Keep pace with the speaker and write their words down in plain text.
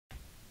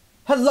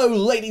Hello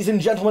ladies and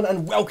gentlemen,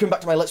 and welcome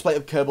back to my Let's Play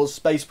of Kerbal's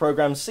Space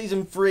Program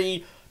Season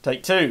 3,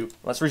 Take 2.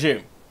 Let's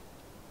resume.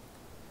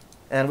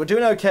 And we're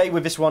doing okay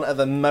with this one at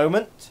the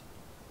moment.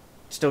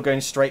 Still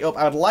going straight up.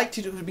 I would like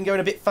to have been going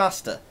a bit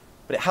faster,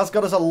 but it has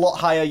got us a lot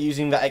higher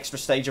using that extra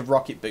stage of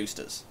rocket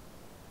boosters.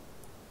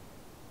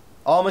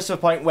 Almost to the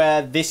point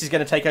where this is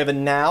going to take over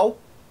now,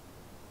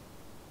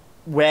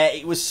 where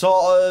it was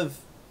sort of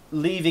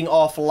leaving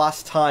off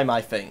last time,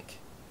 I think.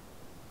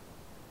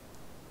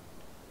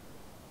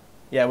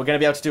 Yeah, we're going to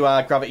be able to do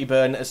our gravity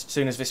burn as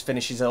soon as this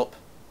finishes up.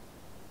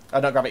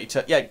 Not gravity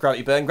turn. Yeah,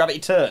 gravity burn. Gravity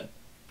turn.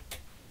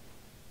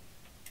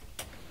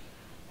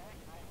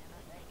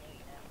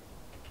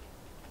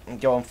 And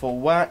go on full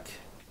whack.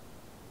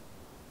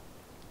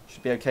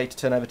 Should be okay to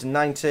turn over to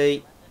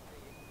 90.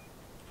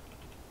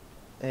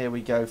 Here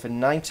we go for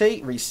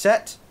 90.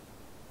 Reset.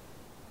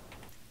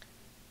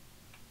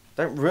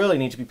 Don't really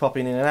need to be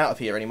popping in and out of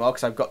here anymore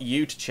because I've got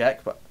you to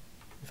check. But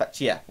in fact,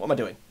 yeah. What am I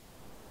doing?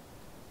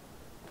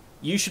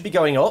 You should be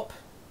going up.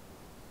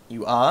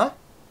 You are.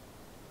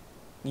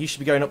 You should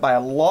be going up by a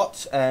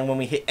lot. And when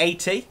we hit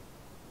 80...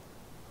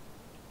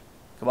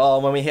 Come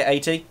on, when we hit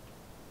 80...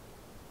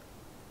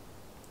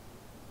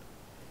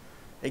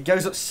 It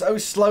goes up so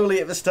slowly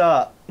at the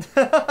start.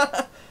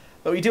 But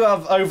we do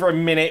have over a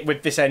minute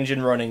with this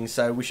engine running,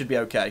 so we should be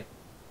okay.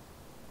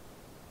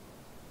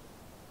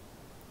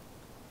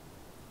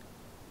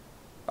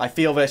 I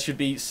feel there should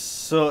be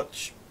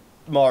such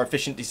more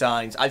efficient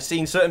designs. I've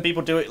seen certain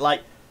people do it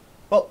like...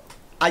 Well,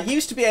 I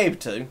used to be able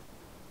to.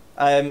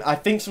 I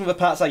think some of the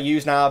parts I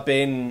use now have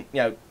been,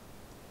 you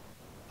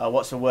know,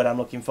 what's the word I'm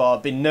looking for?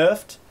 Been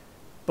nerfed.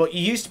 But you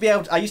used to be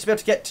able. I used to be able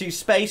to get to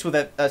space with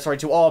a,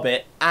 to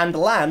orbit and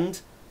land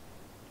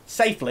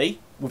safely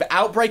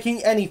without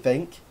breaking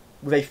anything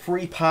with a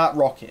 3-part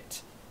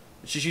rocket,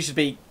 which used to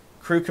be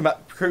crew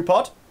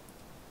pod,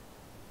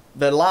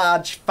 the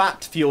large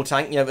fat fuel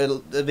tank, you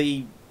know,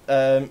 the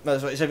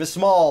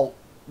small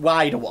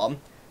wider one,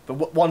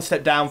 but one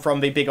step down from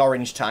the big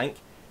orange tank.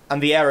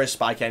 And the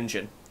aerospike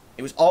engine.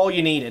 It was all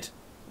you needed.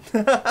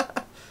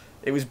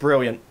 It was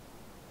brilliant.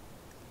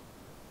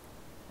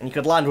 And you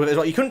could land with it as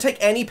well. You couldn't take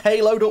any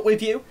payload up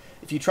with you.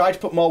 If you tried to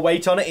put more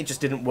weight on it, it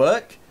just didn't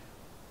work.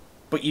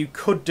 But you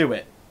could do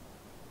it.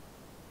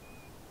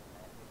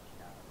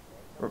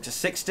 We're up to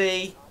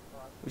 60.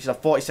 We should have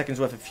 40 seconds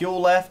worth of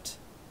fuel left.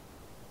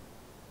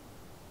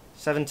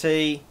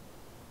 70.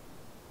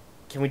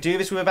 Can we do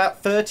this with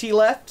about 30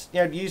 left?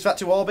 You know, use that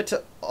to orbit,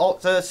 to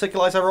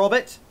circularize our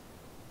orbit.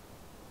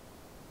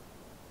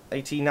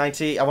 80,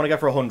 90, I want to go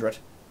for 100.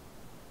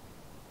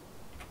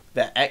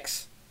 There,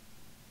 X.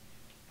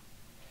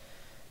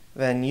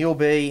 Then you'll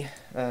be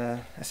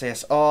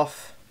SAS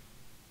off.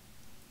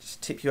 Just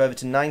tip you over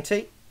to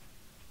 90.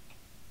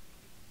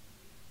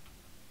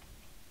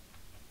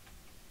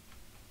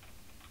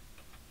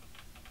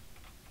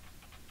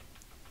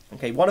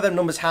 Okay, one of them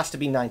numbers has to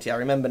be 90. I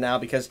remember now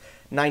because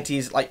 90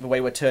 is like the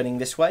way we're turning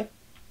this way.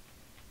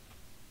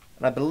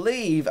 And I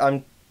believe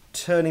I'm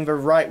turning the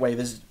right way.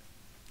 There's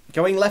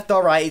going left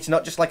or right, it's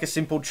not just like a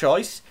simple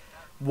choice.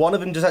 One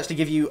of them does actually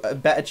give you a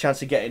better chance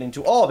of getting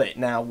into orbit.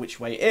 Now, which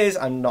way it is,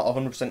 I'm not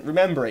 100%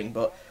 remembering,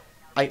 but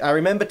I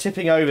remember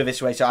tipping over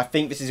this way, so I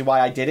think this is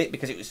why I did it,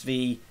 because it was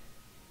the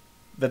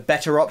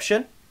better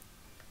option.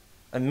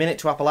 A minute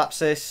to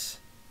apoapsis.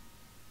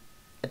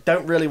 I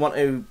don't really want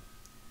to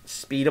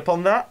speed up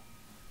on that.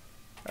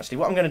 Actually,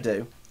 what I'm going to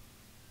do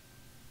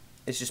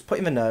is just put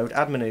in the node,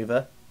 add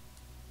maneuver,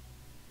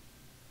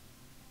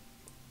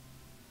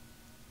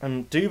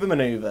 and do the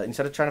maneuver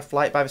instead of trying to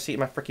fly it by the seat of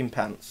my freaking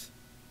pants.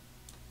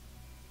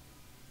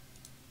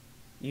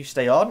 You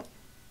stay on.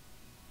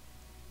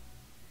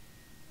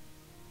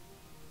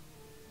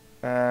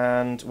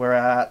 And we're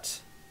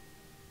at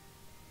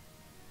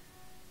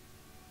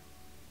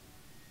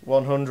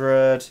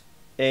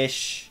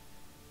 100-ish.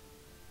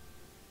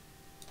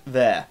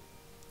 There.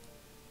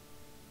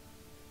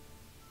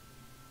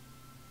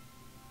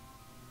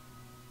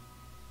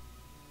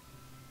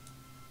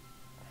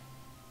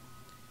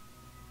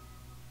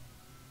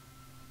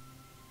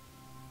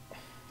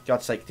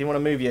 God's sake, do you want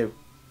to move you?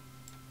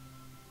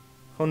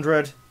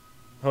 100.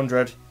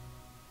 100.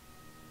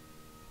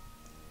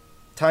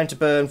 Time to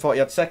burn 40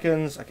 odd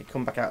seconds. I could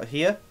come back out of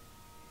here.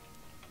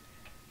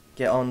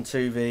 Get on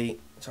to the...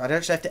 So I'd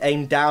actually have to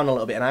aim down a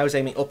little bit, and I was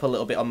aiming up a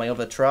little bit on my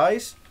other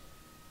tries.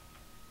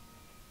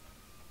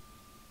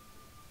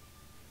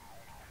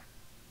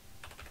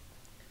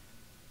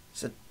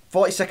 So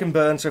 40-second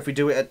burn, so if we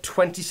do it at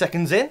 20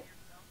 seconds in...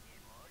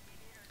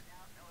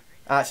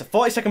 it's a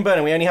 40-second burn,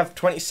 and we only have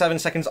 27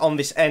 seconds on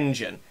this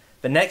engine.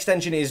 The next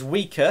engine is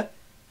weaker,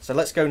 so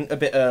let's go a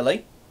bit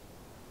early.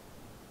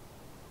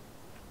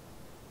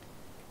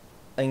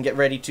 And get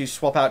ready to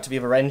swap out to the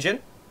other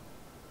engine.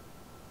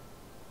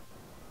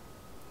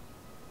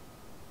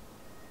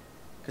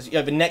 Because, you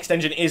know, the next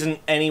engine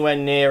isn't anywhere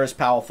near as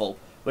powerful.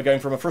 We're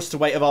going from a thruster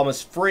weight of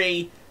almost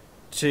 3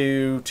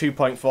 to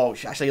 2.4,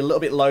 which is actually a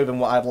little bit low than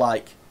what I'd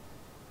like.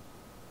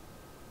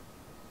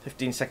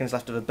 15 seconds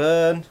left of the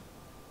burn.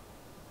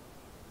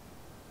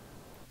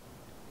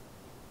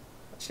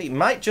 See, it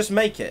might just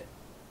make it.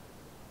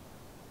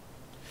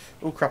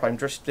 Oh crap, I'm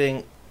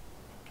drifting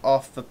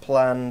off the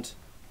planned.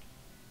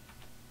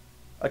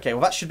 Okay,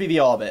 well that should be the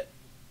orbit.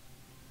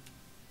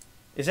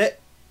 Is it?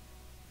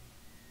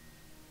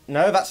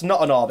 No, that's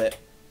not an orbit.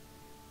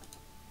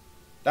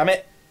 Damn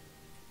it.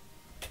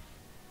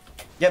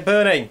 Get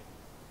burning.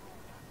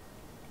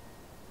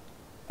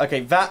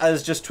 Okay, that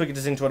has just triggered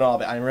us into an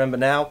orbit, I remember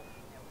now.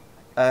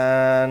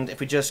 And if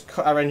we just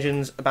cut our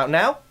engines about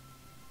now.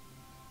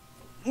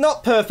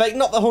 Not perfect,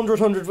 not the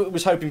 100 we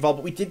was hoping for,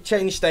 but we did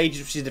change stages,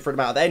 which is a different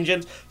amount of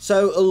engines.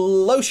 So,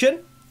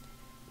 Lotion,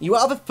 you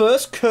are the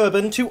first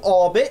Kerbal to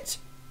orbit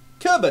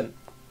Kerbal.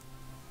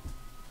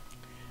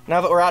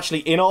 Now that we're actually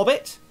in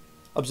orbit,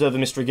 observe the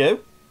mystery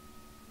goo.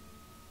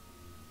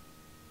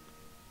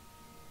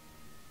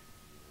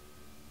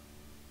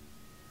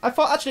 I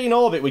thought actually in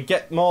orbit we'd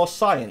get more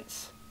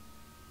science.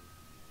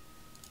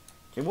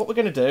 Okay, what we're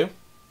going to do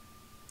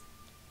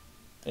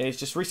is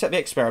just reset the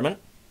experiment.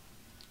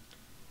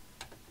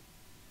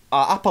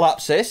 Our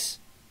apoapsis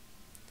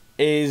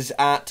is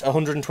at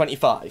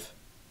 125.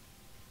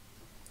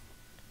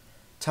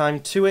 Time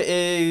to it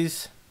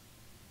is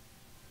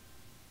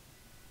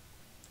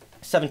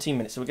 17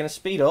 minutes. So we're going to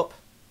speed up.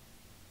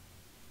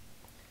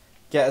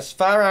 Get as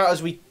far out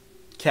as we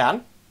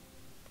can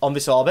on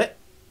this orbit.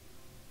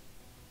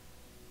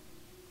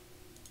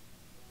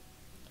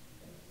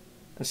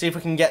 And see if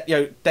we can get, you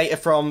know, data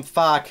from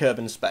far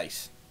Kerbal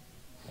space.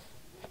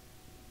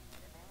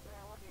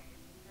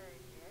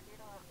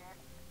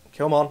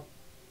 Come on.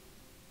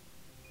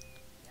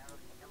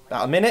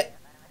 About a minute.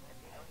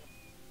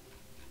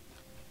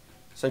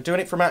 So doing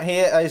it from out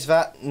here, is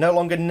that no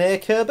longer near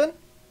Kerbal?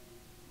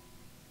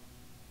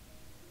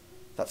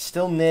 That's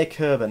still near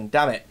Kerbal.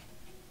 Damn it.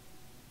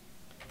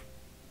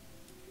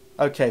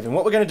 Okay, then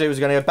what we're going to do is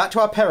we're going to go back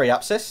to our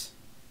periapsis.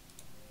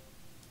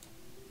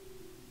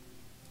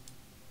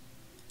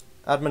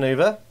 Add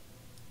maneuver.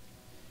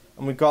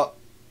 And we've got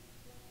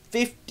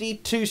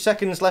 52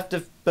 seconds left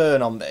of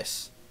burn on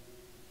this.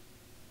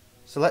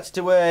 So let's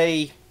do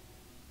a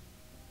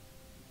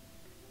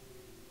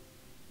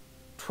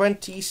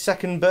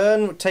 20-second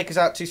burn. Would take us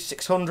out to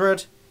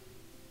 600.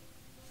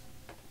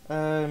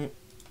 APS.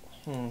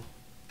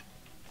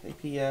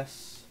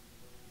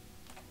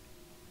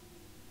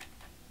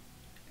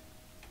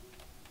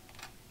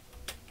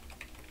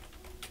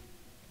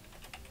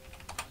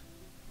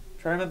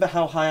 Try to remember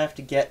how high I have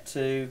to get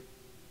into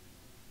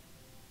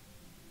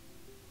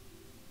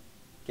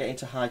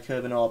high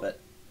Kerbal orbit.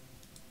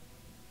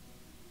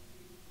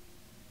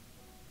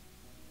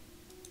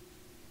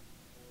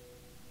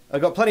 I've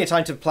got plenty of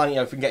time to plan, you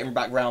know, if we can get him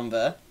back round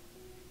there.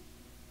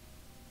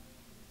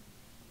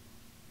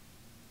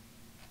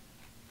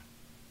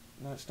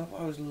 No, it's not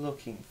what I was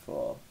looking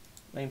for.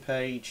 Main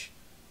page.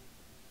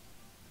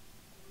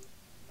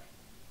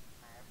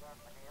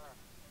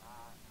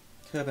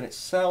 Kerbal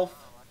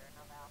itself.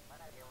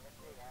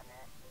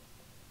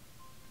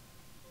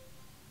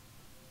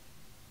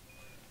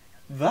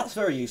 That's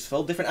very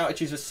useful. Different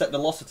altitudes with set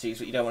velocities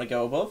that you don't want to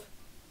go above.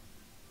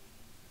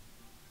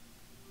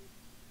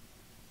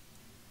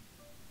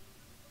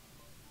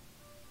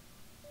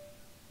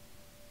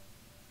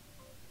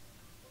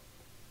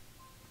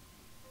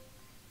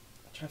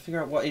 Trying to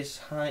figure out what is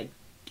high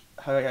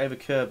over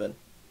Kerbal.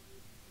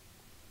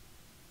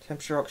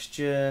 Temperature,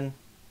 oxygen.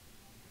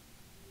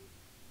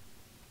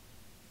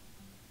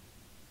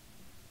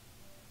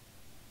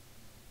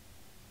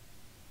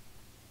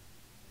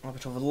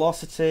 Orbital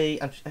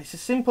velocity. And it's a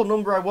simple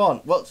number I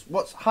want.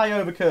 What's high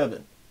over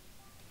Kerbal?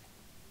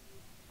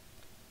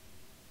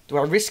 Do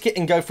I risk it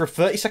and go for a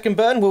 30-second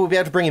burn? Will we be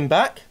able to bring him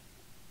back?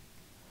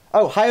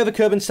 Oh, high over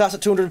Kerbal starts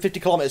at 250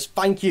 kilometers.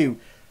 Thank you,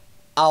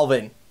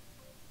 Alvin.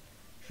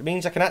 Which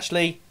means I can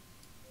actually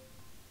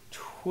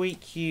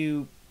tweak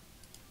you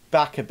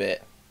back a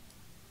bit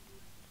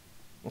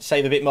and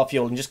save a bit more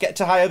fuel and just get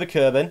to high over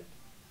Kerbal.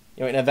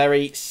 You're in a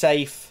very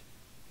safe.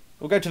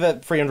 We'll go to the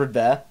 300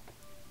 there.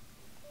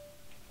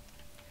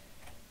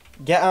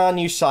 Get our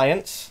new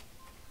science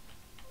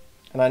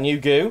and our new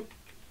goo,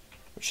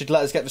 which should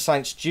let us get the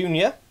science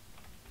junior.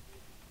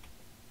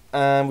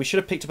 And we should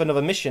have picked up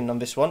another mission on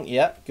this one.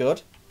 Yeah,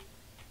 good.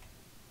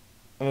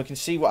 And we can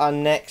see what our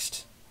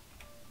next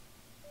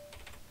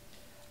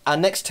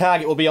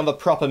target will be on the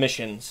proper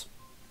missions.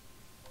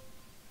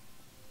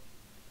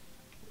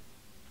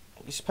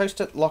 You're supposed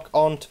to lock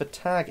on to the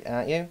target,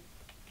 aren't you?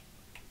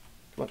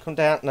 Come on, come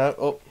down. No,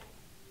 up.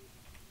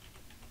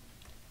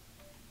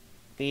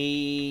 The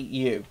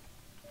U.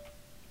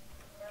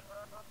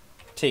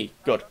 T.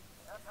 Good.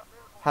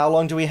 How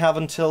long do we have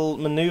until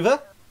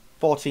maneuver?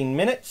 14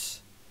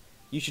 minutes.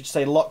 You should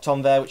stay locked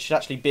on there, which should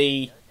actually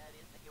be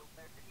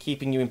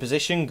keeping you in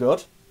position.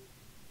 Good.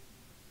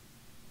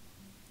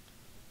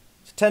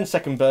 It's a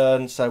 10-second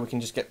burn, so we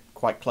can just get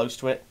quite close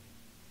to it.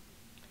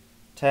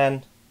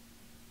 10,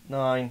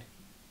 9,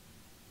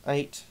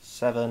 8,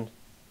 7,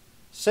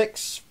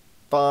 6,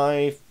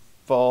 5,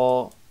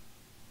 4.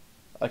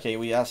 Okay,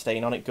 we are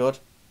staying on it. Good.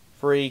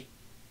 3,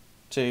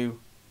 2,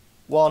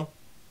 1.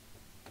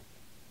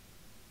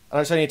 I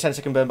know it's only a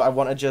 10-second burn, but I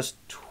want to just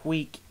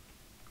tweak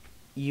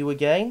you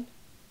again.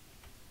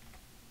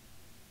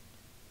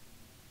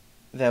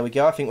 There we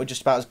go. I think we're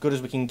just about as good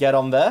as we can get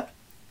on there.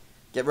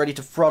 Get ready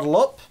to throttle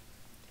up.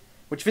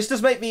 Which this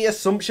does make the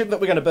assumption that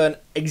we're going to burn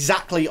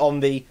exactly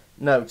on the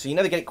node. So you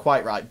never get it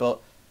quite right.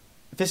 But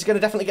if this is going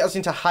to definitely get us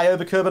into high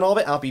over Kerbal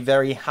orbit, I'll be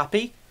very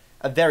happy.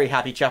 A very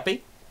happy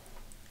chappy.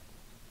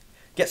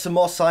 Get some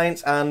more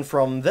science, and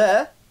from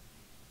there,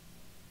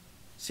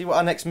 see what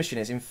our next mission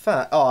is. In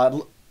fact, I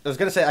was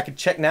going to say I could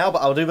check now,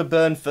 but I'll do the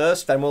burn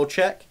first, then we'll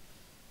check.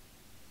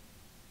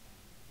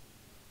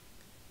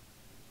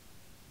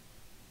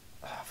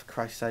 Oh, for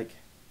Christ's sake.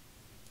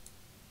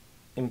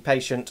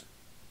 Impatient.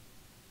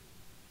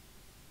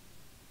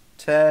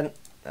 10.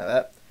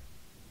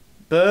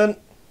 Burn.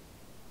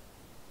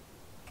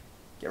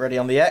 Get ready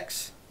on the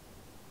X.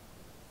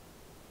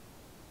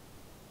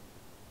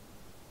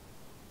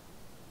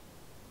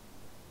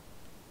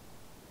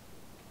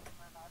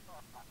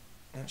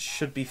 That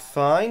should be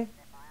fine.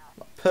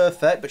 Not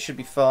perfect, but should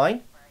be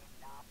fine.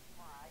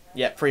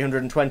 Yep,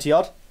 320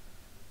 odd.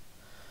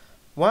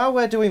 While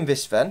we're doing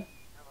this then...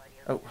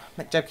 Oh,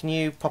 McDeb, can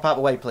you pop out of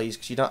the way, please?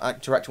 Because you're not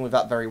interacting with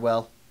that very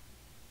well.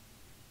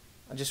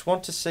 I just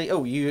want to see...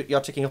 Oh,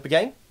 you're ticking up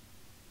again?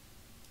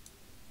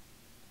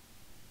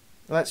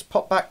 Let's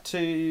pop back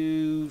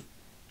to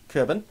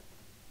Kerbal.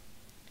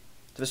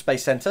 To the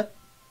Space Centre.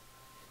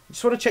 I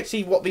just want to check to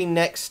see what the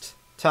next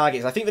target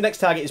is. I think the next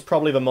target is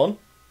probably the Mun.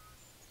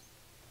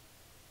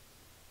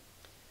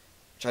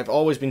 Which I've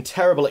always been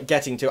terrible at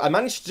getting to. I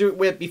managed to do it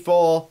with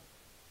before,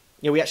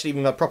 we actually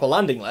even had proper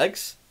landing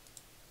legs.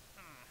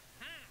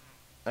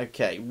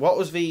 Okay, what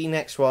was the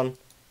next one?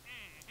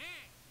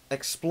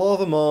 Explore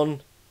the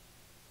Mun.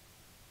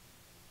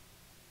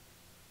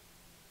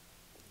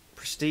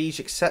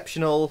 Prestige,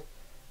 exceptional.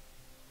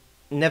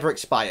 Never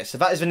expire. So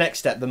that is the next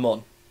step, the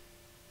Mun.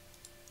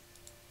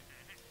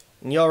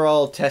 And you're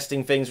all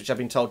testing things which I've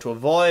been told to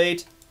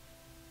avoid.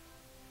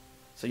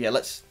 So yeah,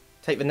 let's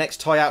take the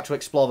next toy out to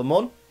explore the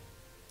Mun.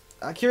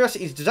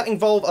 Curiosity, does that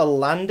involve a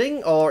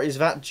landing, or is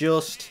that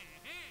just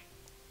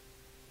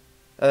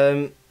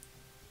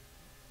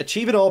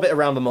achieve an orbit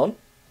around the Mun,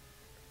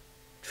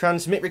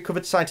 transmit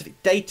recovered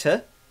scientific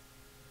data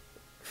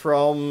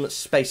from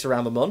space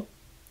around the Mun,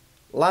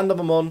 land on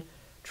the Mun,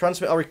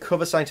 transmit or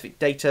recover scientific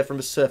data from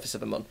the surface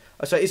of the Mun.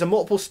 So it is a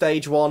multiple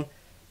stage one,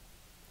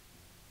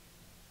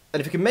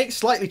 and if we can make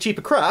slightly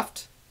cheaper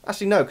craft,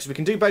 actually no, because we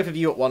can do both of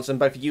you at once and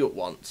both of you at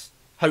once,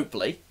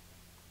 hopefully,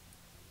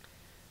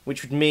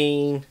 which would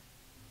mean...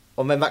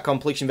 Well, then that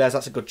completion there,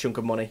 that's a good chunk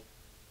of money.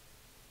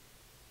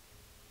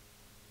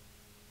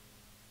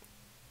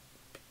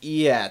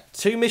 Yeah,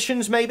 2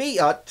 missions maybe.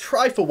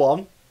 Try for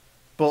 1.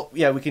 But,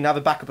 yeah, we can have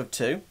a backup of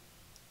 2.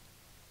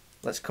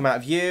 Let's come out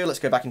of you. Let's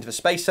go back into the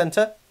Space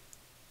Centre.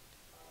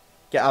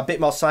 Get our bit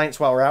more science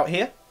while we're out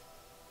here.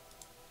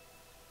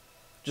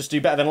 Just do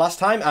better than last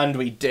time, and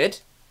we did.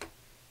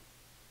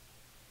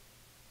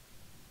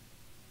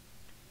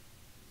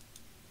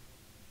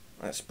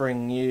 Let's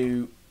bring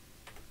you...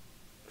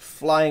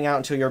 flying out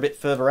until you're a bit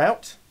further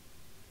out.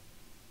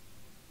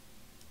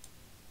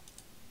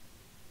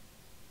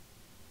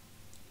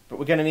 But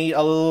we're going to need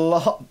a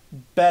lot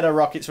better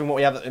rockets than what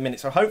we have at the minute.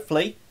 So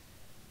hopefully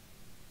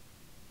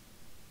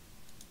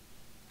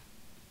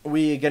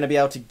we're going to be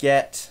able to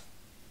get...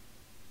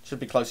 Should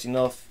be close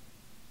enough.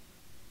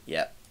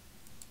 Yeah.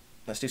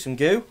 Let's do some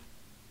goo.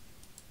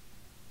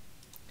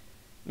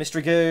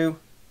 Mystery goo.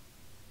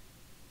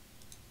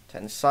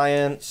 10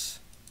 science.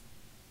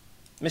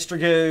 Mystery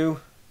goo.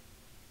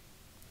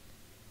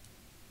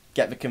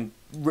 Get the...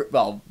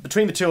 Well,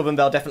 between the two of them,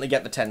 they'll definitely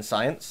get the 10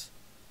 science.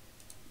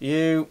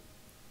 You...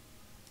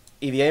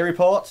 EVA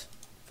report.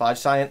 5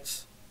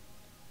 science.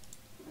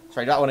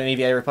 Sorry, that wasn't an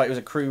EVA report, it was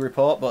a crew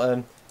report,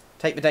 but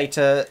take the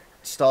data,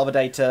 store the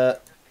data.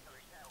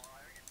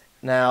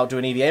 Now do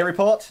an EVA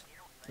report.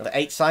 Another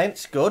 8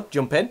 science, good,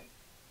 jump in.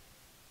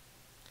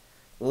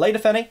 Later,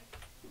 Fenny.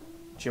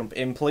 Jump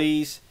in,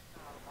 please.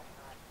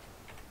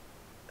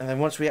 And then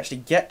once we actually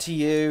get to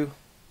you,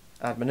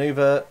 add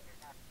maneuver.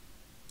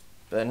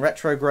 Burn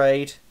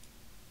retrograde.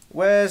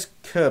 Where's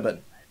Kerbal?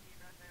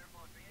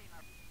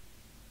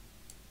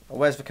 Or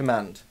where's the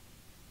command?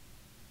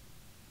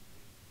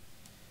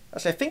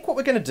 Actually, I think what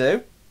we're going to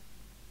do...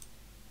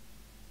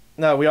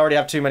 No, we already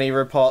have too many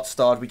reports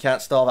stored. We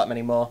can't store that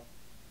many more.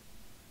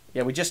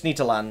 Yeah, we just need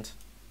to land.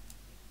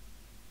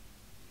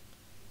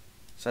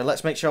 So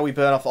let's make sure we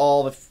burn off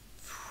all the...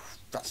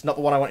 That's not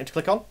the one I wanted to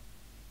click on.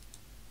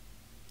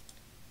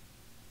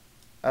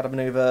 Add a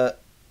maneuver.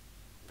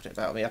 Put it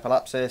back on the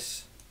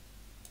epilepsis.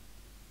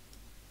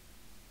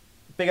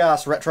 Big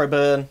ass retro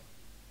burn.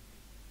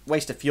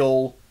 Waste of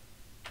fuel.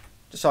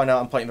 Just so I know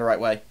I'm pointing the right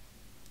way.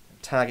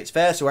 Target's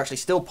there, so we're actually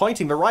still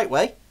pointing the right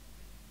way.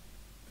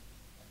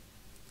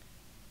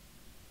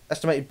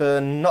 Estimated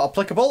burn not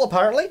applicable,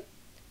 apparently.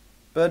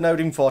 Burn node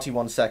in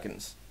 41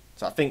 seconds.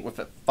 So I think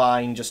we're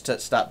fine just to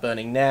start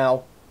burning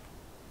now.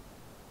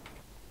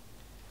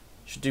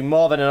 Should do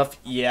more than enough.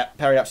 Yeah,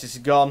 periapsis is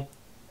gone.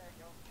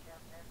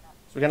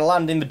 So we're going to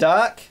land in the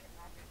dark.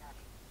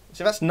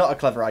 So that's not a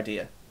clever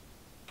idea.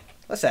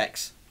 Let's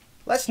X.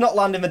 Let's not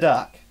land in the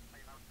dark.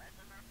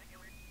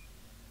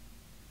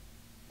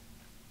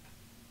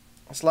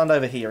 Let's land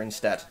over here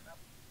instead.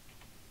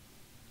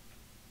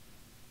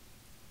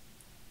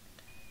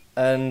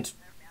 And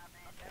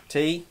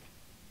T.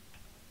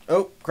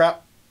 Oh,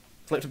 crap.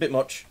 Flipped a bit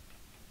much.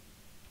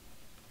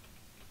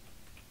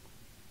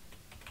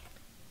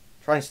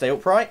 Try and stay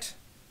upright.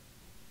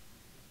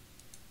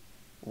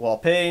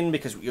 Warp in,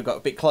 because you've got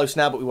a bit close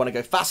now, but we want to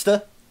go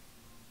faster.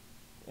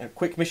 A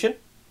quick mission.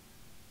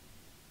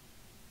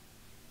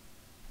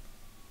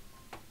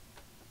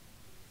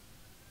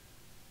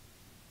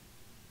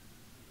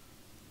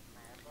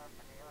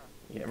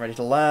 Getting ready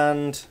to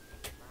land.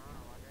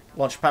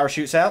 Launch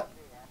parachutes out.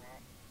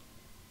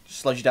 Just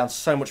slows you down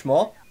so much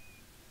more.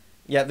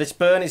 Yeah, this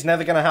burn is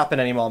never going to happen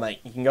anymore, mate.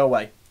 You can go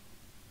away.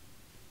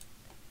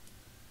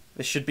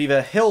 This should be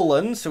the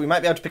Hillland, so we might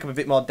be able to pick up a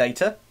bit more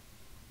data.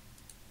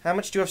 How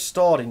much do you have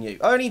stored in you?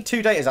 Oh, I need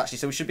 2 datas, actually,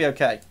 so we should be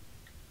okay.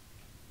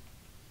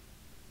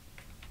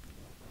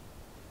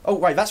 Oh,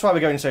 right, that's why we're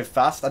going so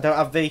fast. I don't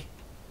have the...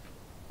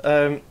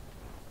 I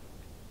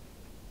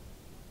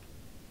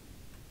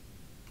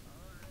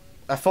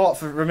thought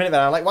for a minute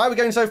there, I'm like, why are we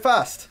going so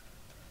fast?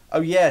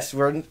 Oh, yes,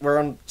 we're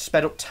on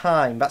sped up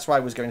time. That's why I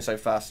was going so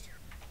fast.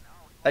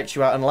 X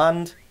you out and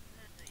land.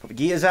 Put the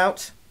gears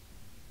out.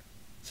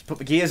 So put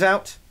the gears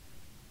out.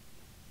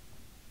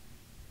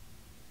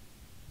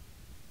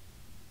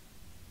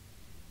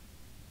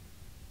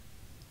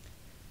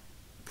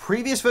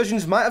 Previous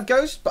versions might have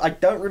Ghost, but I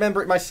don't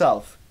remember it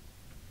myself.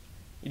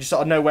 You just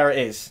sort of know where it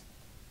is.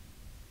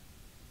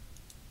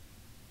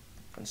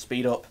 And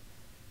speed up.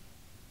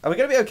 Are we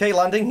going to be okay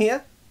landing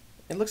here?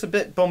 It looks a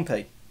bit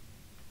bumpy.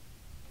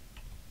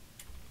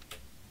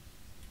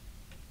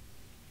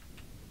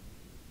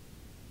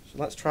 So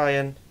let's try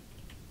and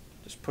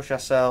just push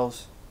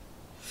ourselves.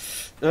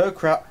 Oh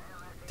crap.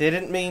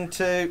 Didn't mean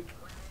to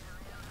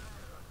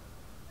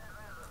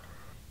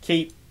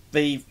keep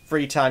the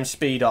 3 times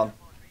speed on.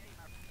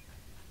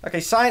 Okay,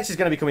 science is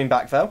going to be coming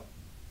back though.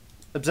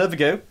 Observe the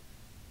goo.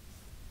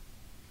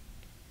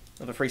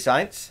 Another 3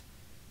 science.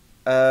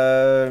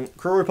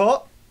 Crew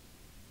report.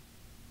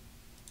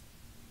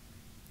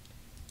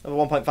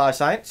 Another 1.5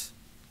 science.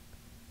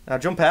 Now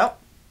jump out.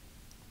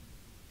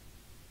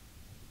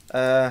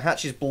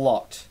 Hatch is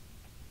blocked.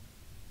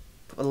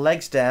 Put the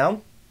legs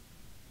down.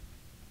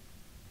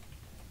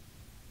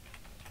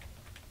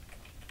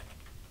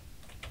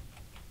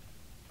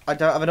 I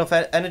don't have enough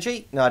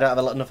energy? No, I don't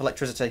have enough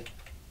electricity.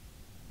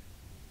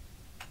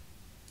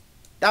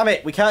 Damn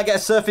it, we can't get a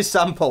surface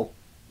sample.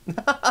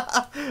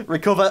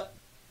 Recover.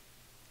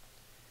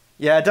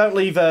 Yeah, don't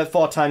leave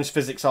 4 times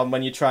physics on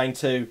when you're trying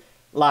to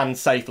land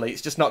safely.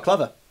 It's just not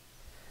clever.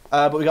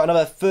 But we've got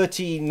another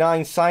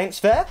 39 science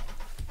fair.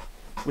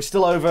 We're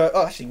still over...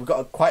 Oh, actually, we've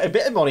got quite a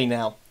bit of money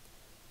now.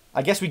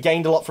 I guess we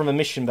gained a lot from a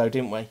mission, though,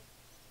 didn't we?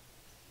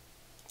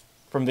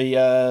 From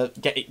the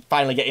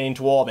finally getting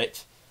into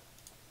orbit.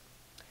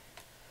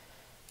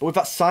 But with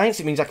that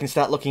science, it means I can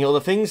start looking at other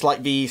things,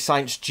 like the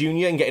Science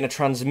Junior and getting a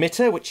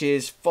transmitter, which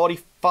is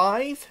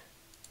 45.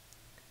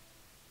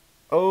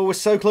 Oh, we're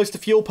so close to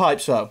fuel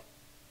pipes, though.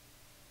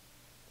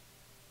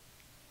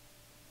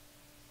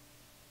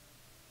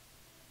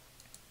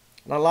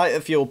 And I like the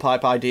fuel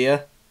pipe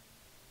idea.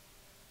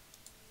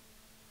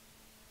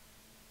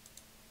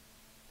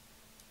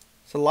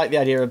 So I like the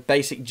idea of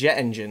basic jet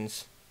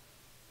engines.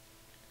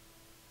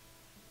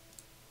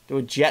 Do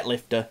a jet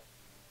lifter.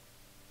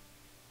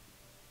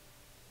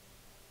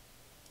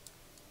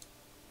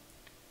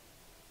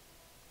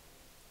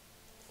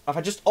 If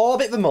I just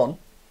orbit the Mun,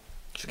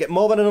 should get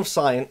more than enough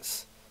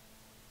science.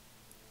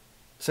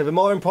 So the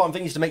more important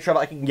thing is to make sure that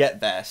I can get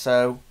there.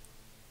 So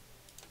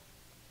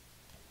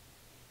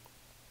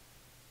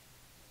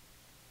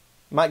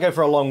might go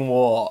for a long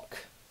walk.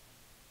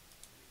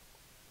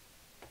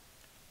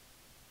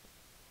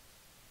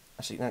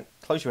 Actually, no,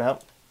 close you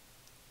out.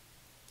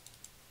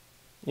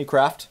 New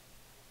craft.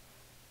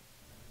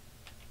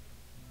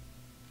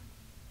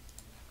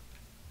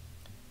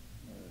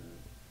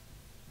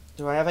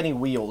 Do I have any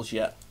wheels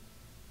yet?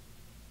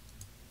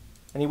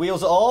 Any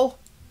wheels at all?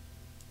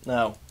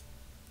 No.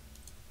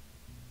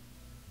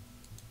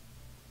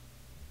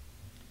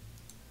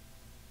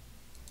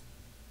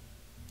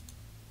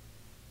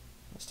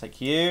 Let's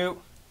take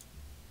you.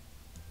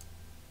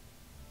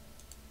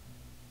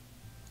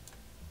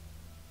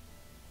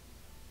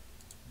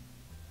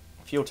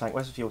 Fuel tank.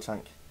 Where's the fuel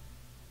tank?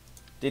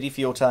 Diddy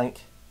fuel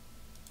tank.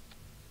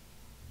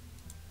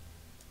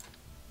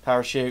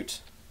 Parachute.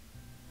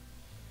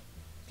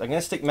 So I'm going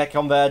to stick mech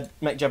on there,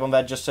 mech jeb on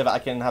there, just so that I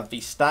can have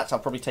these stats. I'll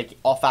probably take it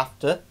off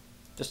after.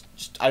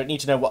 Just I don't need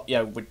to know what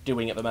we're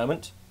doing at the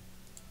moment.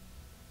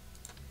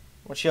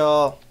 What's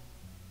your...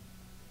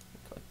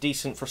 Got a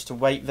decent for us to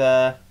wait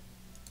there.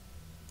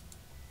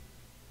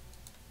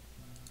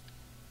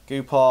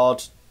 Goo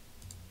pod.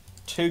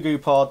 2 goo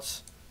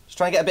pods. Just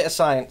try and get a bit of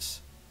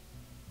science.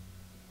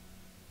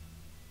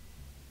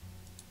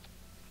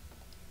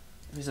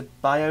 There's a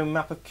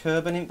biomap of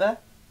Kerbal in there.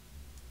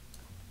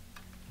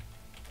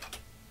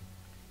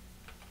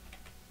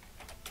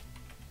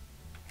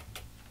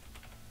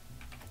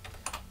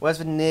 Where's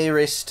the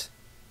nearest...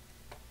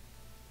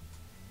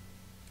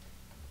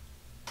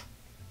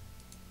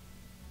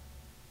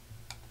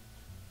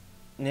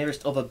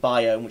 nearest other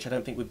biome, which I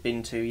don't think we've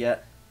been to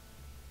yet.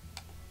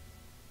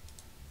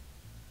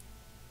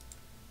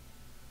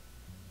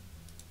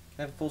 Can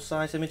I have a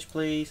full-size image,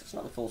 please? It's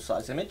not the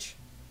full-size image.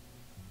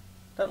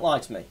 Don't lie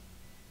to me.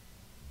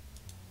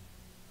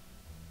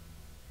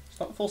 It's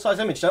not the full-size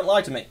image. Don't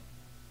lie to me.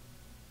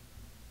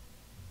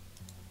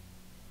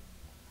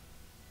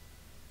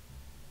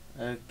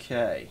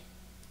 Okay.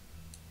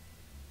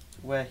 So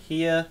we're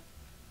here-ish.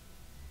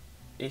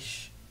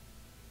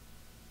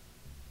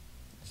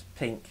 It's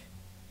pink.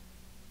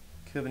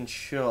 Cuban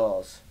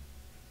shores.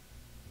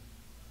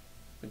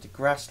 With the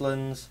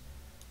grasslands.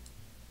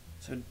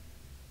 So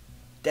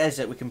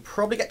desert. We can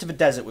probably get to the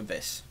desert with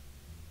this.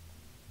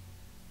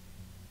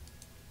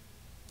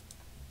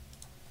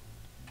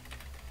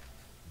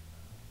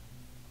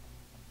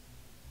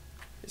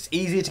 It's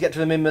easier to get to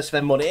the Minmus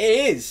than Mun. It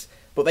is!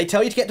 But they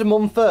tell you to get to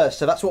Mun first,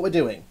 so that's what we're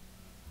doing.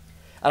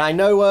 And I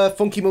know,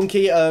 Funky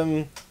Monkey,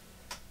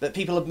 that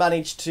people have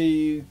managed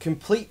to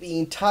complete the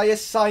entire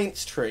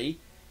science tree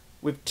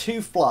with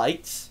 2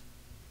 flights.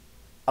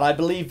 And I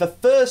believe the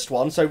first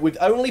one, so with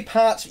only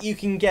parts that you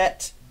can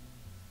get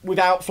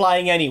without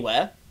flying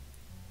anywhere,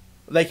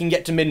 they can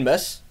get to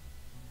Minmus.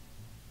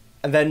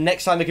 And then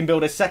next time they can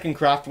build a second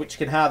craft which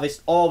can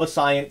harvest all the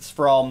science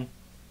from,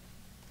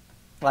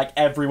 like,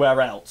 everywhere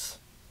else.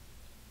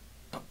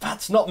 But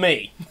that's not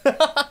me.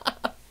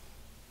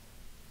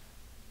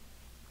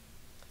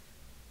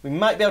 We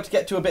might be able to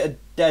get to a bit of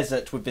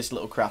desert with this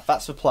little craft.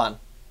 That's the plan.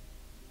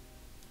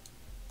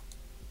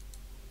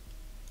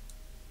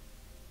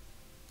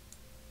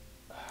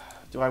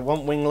 Do I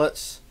want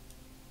winglets?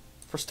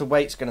 For us to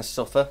wait's going to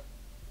suffer.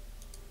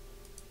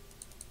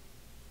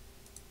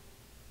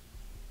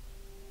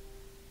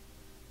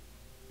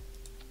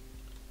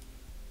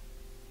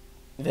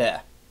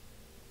 There.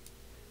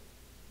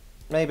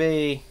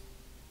 Maybe...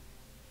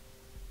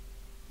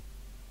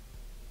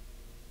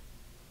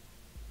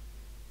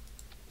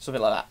 something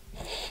like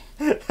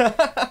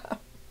that.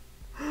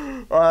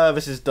 Oh,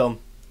 this is dumb.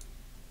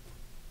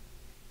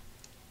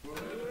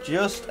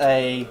 Just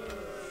a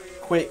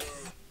quick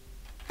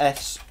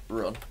S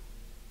run.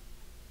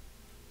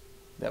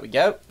 There we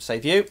go.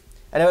 Save you.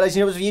 Anyway, ladies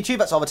and gentlemen of YouTube,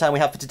 that's all the time we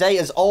have for today.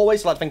 As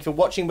always, I'd like to thank you for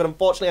watching, but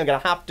unfortunately I'm going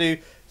to have to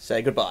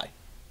say goodbye.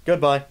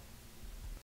 Goodbye.